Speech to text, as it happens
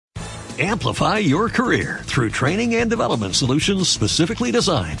Amplify your career through training and development solutions specifically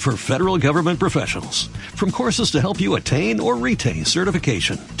designed for federal government professionals. From courses to help you attain or retain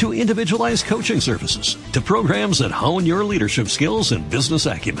certification, to individualized coaching services, to programs that hone your leadership skills and business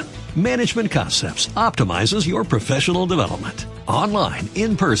acumen, Management Concepts optimizes your professional development. Online,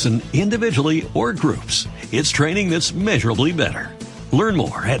 in person, individually, or groups, it's training that's measurably better. Learn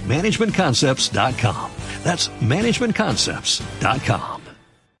more at managementconcepts.com. That's managementconcepts.com.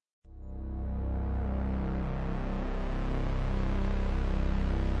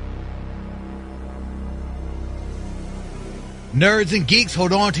 Nerds and geeks,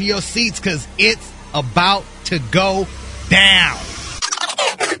 hold on to your seats because it's about to go down.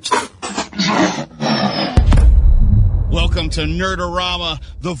 Welcome to Nerdorama,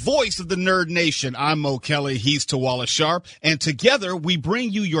 the voice of the Nerd Nation. I'm Mo Kelly, he's Tawala Sharp, and together we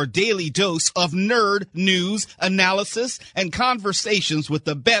bring you your daily dose of nerd news, analysis, and conversations with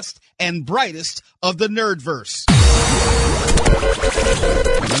the best and brightest of the Nerdverse.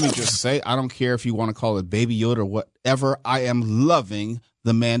 Let me just say, I don't care if you want to call it Baby Yoda or whatever, I am loving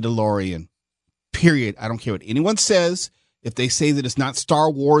The Mandalorian. Period. I don't care what anyone says. If they say that it's not Star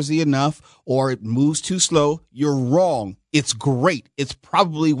Wars-y enough or it moves too slow, you're wrong. It's great. It's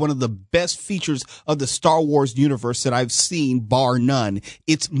probably one of the best features of the Star Wars universe that I've seen, bar none.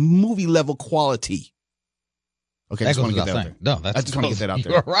 It's movie-level quality. Okay, I just want to get that out there. No, I just want to get that out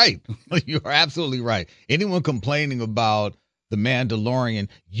there. You're right. You're absolutely right. Anyone complaining about The Mandalorian,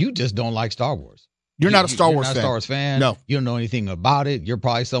 you just don't like Star Wars. You're not a Star Wars fan. No. You don't know anything about it. You're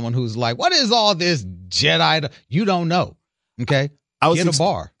probably someone who's like, what is all this Jedi? You don't know. Okay? Get a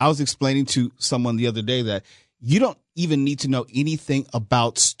bar. I was explaining to someone the other day that you don't even need to know anything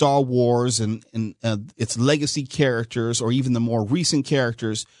about Star Wars and its legacy characters or even the more recent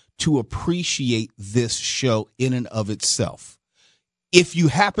characters to appreciate this show in and of itself. If you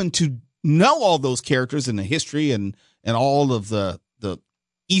happen to know all those characters and the history and all of the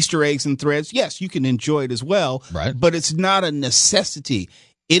Easter eggs and threads, yes, you can enjoy it as well. Right. But it's not a necessity.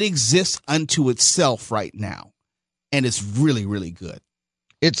 It exists unto itself right now. And it's really, really good.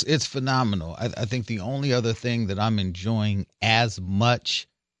 It's phenomenal. I think the only other thing that I'm enjoying as much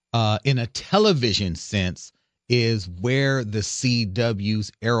in a television sense is where the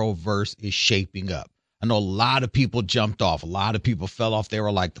CW's Arrowverse is shaping up. I know a lot of people jumped off. A lot of people fell off. They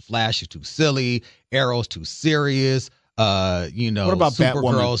were like, The Flash is too silly. Arrow's too serious. What about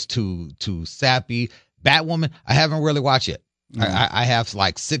Supergirl's too sappy. Batwoman, I haven't really watched it. I have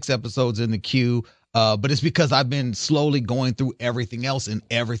like 6 episodes in the queue. But it's because I've been slowly going through everything else, and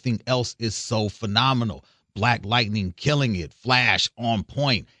everything else is so phenomenal. Black Lightning killing it. Flash on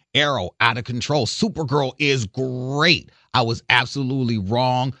point. Arrow out of control. Supergirl is great. I was absolutely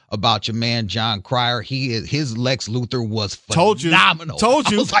wrong about your man John Cryer. His Lex Luthor was phenomenal. Told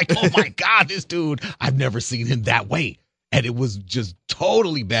you. I was like, oh my God, this dude, I've never seen him that way. And it was just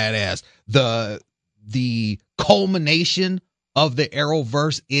totally badass. The culmination of the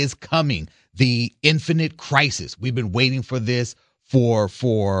Arrowverse is coming. The Infinite Crisis. We've been waiting for this for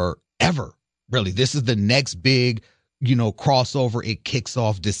forever. Really, this is the next big, crossover. It kicks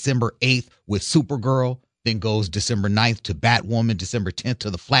off December 8th with Supergirl, then goes December 9th to Batwoman, December 10th to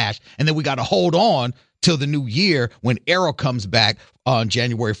The Flash. And then we got to hold on till the new year when Arrow comes back on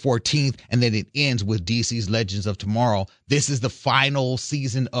January 14th. And then it ends with DC's Legends of Tomorrow. This is the final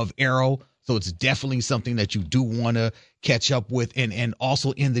season of Arrow. So it's definitely something that you do want to catch up with. And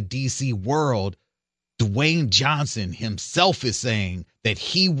also in the DC world, Dwayne Johnson himself is saying that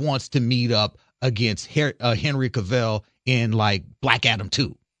he wants to meet up against Henry Cavill in like Black Adam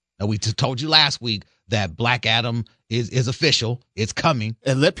 2. Now, we told you last week that Black Adam is official. It's coming.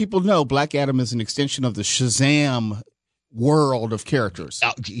 And let people know Black Adam is an extension of the Shazam world of characters.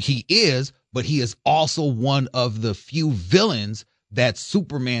 He is, but he is also one of the few villains that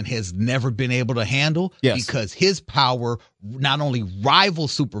Superman has never been able to handle. Yes. Because his power not only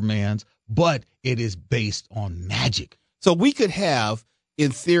rivals Superman's, but it is based on magic. So we could have,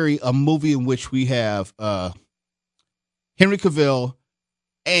 in theory, a movie in which we have Henry Cavill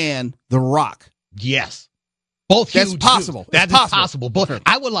and The Rock. Yes. Both That's huge. possible. That It's is possible. But Sure.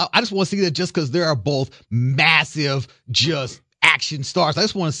 I just want to see that just because they are both massive, just action stars. I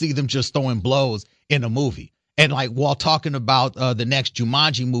just want to see them just throwing blows in a movie. And like while talking about the next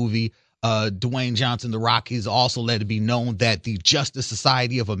Jumanji movie, Dwayne Johnson, The Rock, has also let it be known that the Justice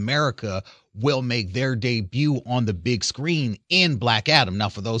Society of America will make their debut on the big screen in Black Adam. Now,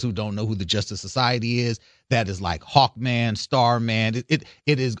 for those who don't know who the Justice Society is, that is like Hawkman, Starman. It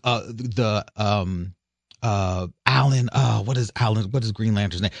is the Alan. What is Alan? What is Green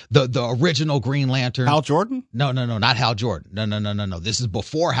Lantern's name? The original Green Lantern. Hal Jordan? No, not Hal Jordan. No. This is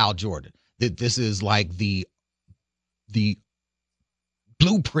before Hal Jordan. This is like the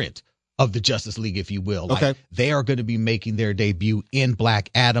blueprint of the Justice League, if you will. Like, okay. They are going to be making their debut in Black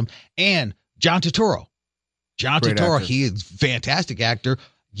Adam. And John Turturro. Great actor. He is a fantastic actor.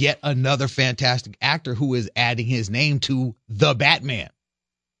 Yet another fantastic actor who is adding his name to the Batman.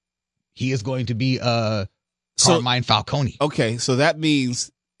 He is going to be Carmine Falcone. Okay, so that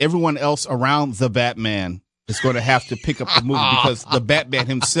means everyone else around the Batman is going to have to pick up the movie because the Batman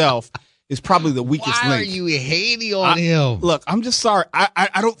himself is probably the weakest Why link. are you hating on him? Look, I'm just sorry.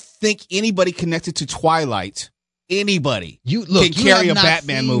 I don't think anybody connected to Twilight, anybody can carry a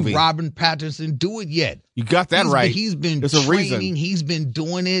Batman movie. Robert Pattinson do it yet? You got that right. He's been There's a reason. training. He's been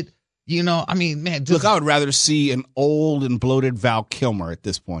doing it. You know, I mean, man. Look, I would rather see an old and bloated Val Kilmer at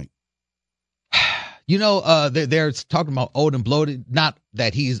this point. You know, they're talking about old and bloated. Not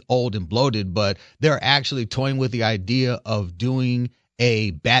that he's old and bloated, but they're actually toying with the idea of doing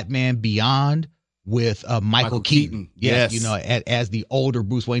a Batman Beyond with Michael Keaton. Yes. You know, as the older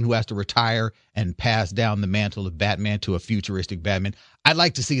Bruce Wayne who has to retire and pass down the mantle of Batman to a futuristic Batman. I'd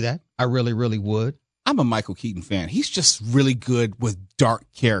like to see that. I really, really would. I'm a Michael Keaton fan. He's just really good with dark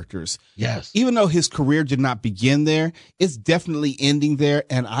characters. Yes. Even though his career did not begin there, it's definitely ending there,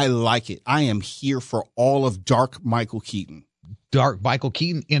 and I like it. I am here for all of dark Michael Keaton. Dark Michael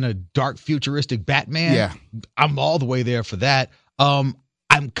Keaton in a dark futuristic Batman. Yeah. I'm all the way there for that. I'm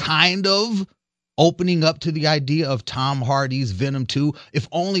kind of opening up to the idea of Tom Hardy's Venom 2, if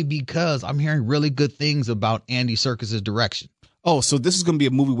only because I'm hearing really good things about Andy Serkis's direction. Oh, so this is going to be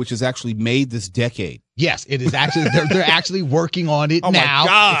a movie which is actually made this decade. Yes, it is actually. They're actually working on it Oh now. my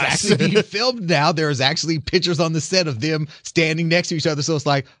gosh. It's actually being filmed now. There is actually pictures on the set of them standing next to each other. So it's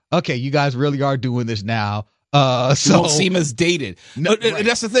like, okay, you guys really are doing this now. It So won't seem as dated. No, And right.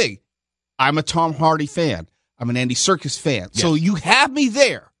 that's the thing. I'm a Tom Hardy fan. I'm an Andy Serkis fan. So you have me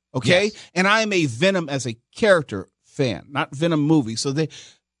there, okay? Yes. And I am a Venom as a character fan, not Venom movie. So there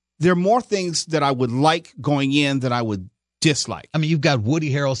are more things that I would like going in than I would dislike. I mean, you've got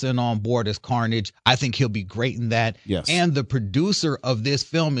Woody Harrelson on board as Carnage. I think he'll be great in that. Yes. And the producer of this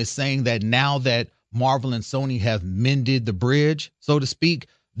film is saying that now that Marvel and Sony have mended the bridge, so to speak,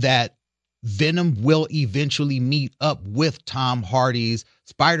 that Venom will eventually meet up with Tom Hardy's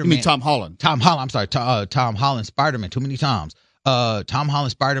Spider-Man. You mean Tom Holland? Tom Holland. I'm sorry. Tom Holland Spider-Man. Too many times. Tom Holland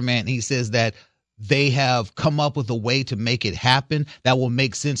Spider-Man. He says that they have come up with a way to make it happen that will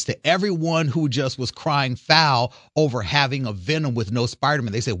make sense to everyone who just was crying foul over having a Venom with no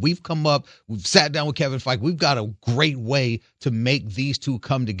Spider-Man. They said, we've sat down with Kevin Feige. We've got a great way to make these two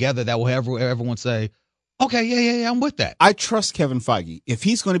come together that will have everyone say, okay, yeah, I'm with that. I trust Kevin Feige. If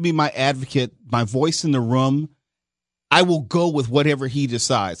he's going to be my advocate, my voice in the room, I will go with whatever he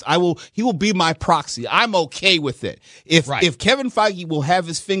decides. He will be my proxy. I'm okay with it. If Kevin Feige will have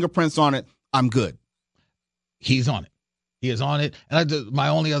his fingerprints on it, I'm good. He's on it. He is on it. And my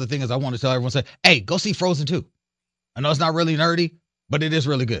only other thing is I want to tell everyone, say, hey, go see Frozen 2. I know it's not really nerdy, but it is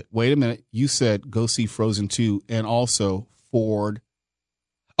really good. Wait a minute. You said go see Frozen 2 and also Ford.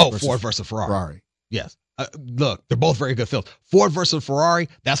 Ford versus Ferrari. Yes. Look, they're both very good films. Ford versus Ferrari,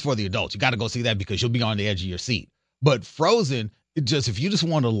 that's for the adults. You got to go see that because you'll be on the edge of your seat. But Frozen, if you just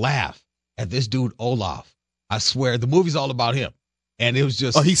want to laugh at this dude, Olaf, I swear the movie's all about him. And it was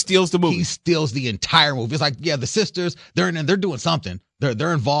just, he steals the movie. He steals the entire movie. It's like, yeah, the sisters, they're doing something.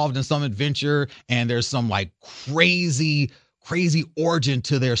 They're involved in some adventure, and there's some like crazy origin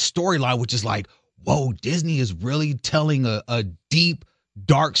to their storyline, which is like, whoa, Disney is really telling a deep,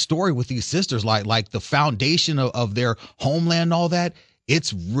 dark story with these sisters. Like the foundation of their homeland and all that.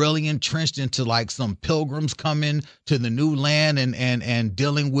 It's really entrenched into like some pilgrims coming to the new land and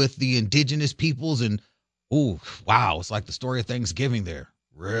dealing with the indigenous peoples and. Ooh, wow. It's like the story of Thanksgiving there.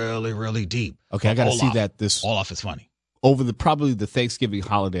 Really, really deep. Okay, I got to see that Olaf is funny. Over probably the Thanksgiving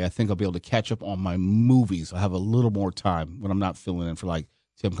holiday. I think I'll be able to catch up on my movies. I'll have a little more time when I'm not filling in for like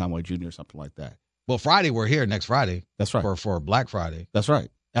Tim Conway Jr. or something like that. Well, Friday, we're here next Friday. That's right. For Black Friday. That's right.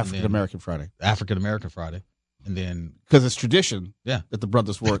 African-American Friday. African-American Friday. And then. Because it's tradition that the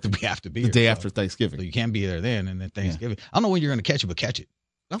brothers work we have to be the day after Thanksgiving. So you can't be there then and then Thanksgiving. Yeah. I don't know when you're going to catch it, but catch it.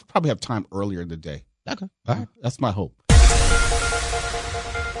 I'll probably have time earlier in the day. Okay. All right. That's my hope.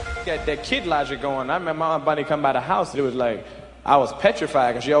 Got that kid logic going. I remember my Aunt Bunny come by the house, and it was like, I was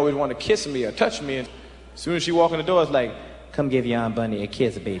petrified because she always wanted to kiss me or touch me. And as soon as she walked in the door, it's like, come give your Aunt Bunny a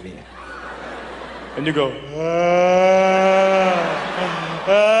kiss, baby. And you go,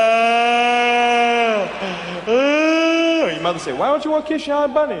 Your mother said, why don't you want to kiss your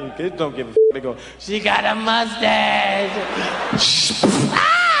Aunt Bunny? Kids don't give a They go, she got a mustache.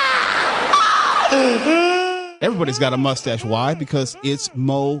 Everybody's got a mustache. Why? Because it's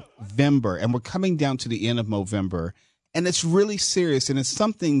Movember, and we're coming down to the end of Movember, and it's really serious, and it's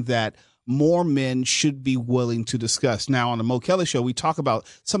something that more men should be willing to discuss. Now, on the Mo Kelly Show, we talk about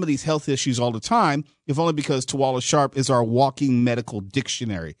some of these health issues all the time, if only because Tawala Sharp is our walking medical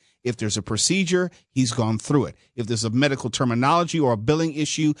dictionary. If there's a procedure, he's gone through it. If there's a medical terminology or a billing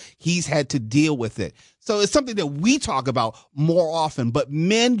issue, he's had to deal with it. So it's something that we talk about more often, but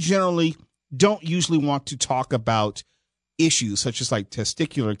men generally don't usually want to talk about issues such as like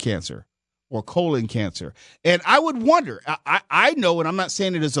testicular cancer or colon cancer. And I would wonder, I know, and I'm not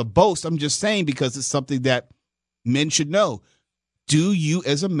saying it as a boast, I'm just saying because it's something that men should know. Do you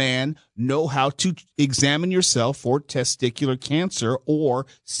as a man know how to examine yourself for testicular cancer or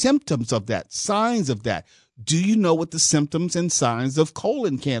symptoms of that, signs of that? Do you know what the symptoms and signs of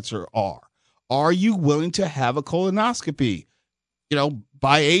colon cancer are? Are you willing to have a colonoscopy,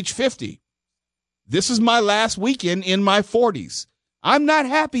 by age 50? This is my last weekend in my 40s. I'm not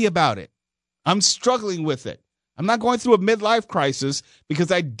happy about it. I'm struggling with it. I'm not going through a midlife crisis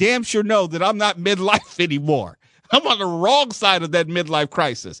because I damn sure know that I'm not midlife anymore. I'm on the wrong side of that midlife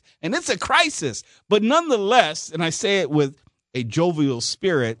crisis, and it's a crisis. But nonetheless, and I say it with a jovial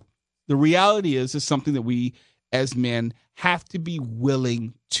spirit, the reality is something that we as men have to be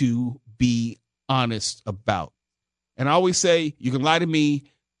willing to be honest about. And I always say, you can lie to me,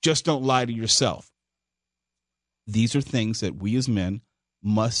 just don't lie to yourself. These are things that we as men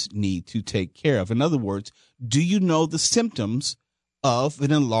must need to take care of. In other words, do you know the symptoms of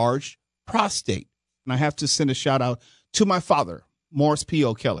an enlarged prostate? And I have to send a shout out to my father, Morris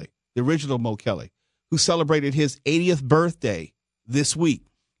P.O. Kelly, the original Mo Kelly, who celebrated his 80th birthday this week.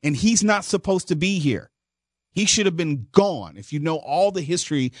 And he's not supposed to be here. He should have been gone. If you know all the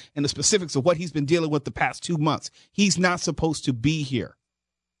history and the specifics of what he's been dealing with the past 2 months, he's not supposed to be here.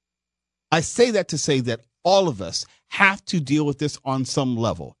 I say that to say that all of us have to deal with this on some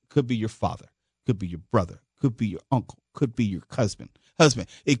level. It could be your father, could be your brother, could be your uncle, could be your husband.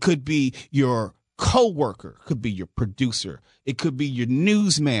 It could be your co-worker, could be your producer. It could be your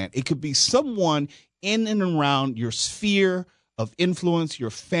newsman. It could be someone in and around your sphere of influence, your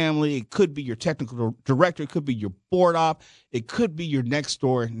family. It could be your technical director. It could be your board op. It could be your next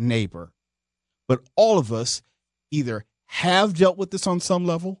door neighbor. But all of us either have dealt with this on some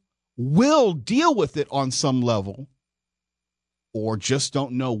level, will deal with it on some level, or just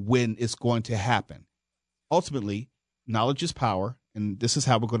don't know when it's going to happen. Ultimately, knowledge is power, and this is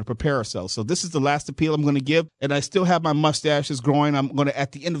how we're going to prepare ourselves. So this is the last appeal I'm going to give, and I still have my mustaches growing. I'm going to,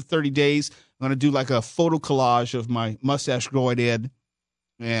 at the end of 30 days, I'm going to do like a photo collage of my mustache growing in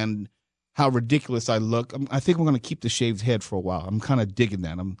and how ridiculous I look. I think I'm going to keep the shaved head for a while. I'm kind of digging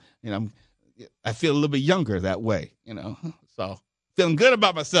that. I feel a little bit younger that way, so feeling good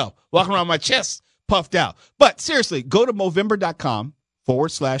about myself, walking around my chest puffed out. But seriously, go to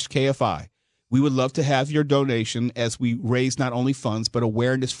Movember.com/KFI. We would love to have your donation as we raise not only funds, but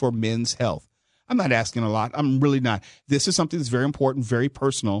awareness for men's health. I'm not asking a lot. I'm really not. This is something that's very important, very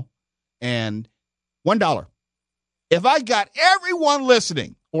personal. And $1. If I got everyone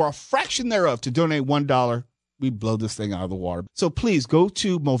listening or a fraction thereof to donate $1, we blow this thing out of the water. So please go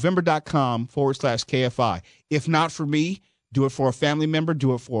to Movember.com/KFI. If not for me, do it for a family member,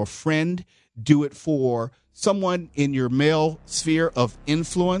 do it for a friend, do it for someone in your male sphere of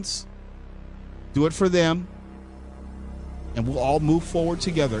influence. Do it for them, and we'll all move forward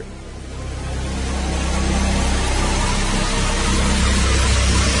together.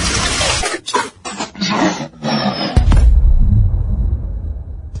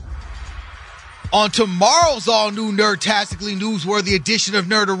 On tomorrow's all-new Nerdtastically newsworthy edition of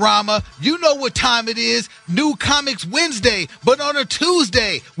Nerdorama, you know what time it is, New Comics Wednesday, but on a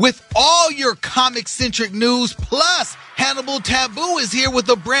Tuesday, with all your comic-centric news, plus Hannibal Taboo is here with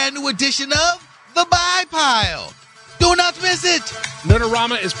a brand new edition of The Buy Pile. Do not miss it!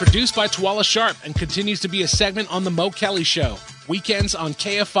 Nerdorama is produced by Tawala Sharp and continues to be a segment on The Mo Kelly Show. Weekends on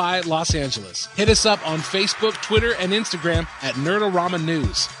KFI Los Angeles. Hit us up on Facebook, Twitter, and Instagram at Nerdorama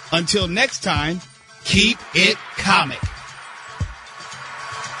News. Until next time, keep it comic.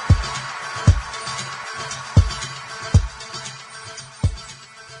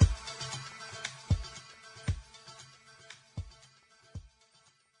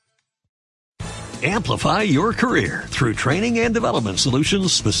 Amplify your career through training and development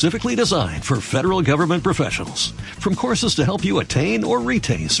solutions specifically designed for federal government professionals. From courses to help you attain or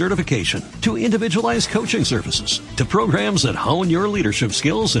retain certification, to individualized coaching services, to programs that hone your leadership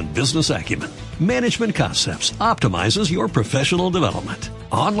skills and business acumen, Management Concepts optimizes your professional development.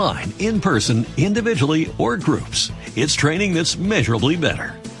 Online, in person, individually, or groups. It's training that's measurably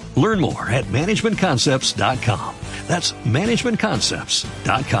better. Learn more at managementconcepts.com. That's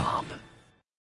managementconcepts.com.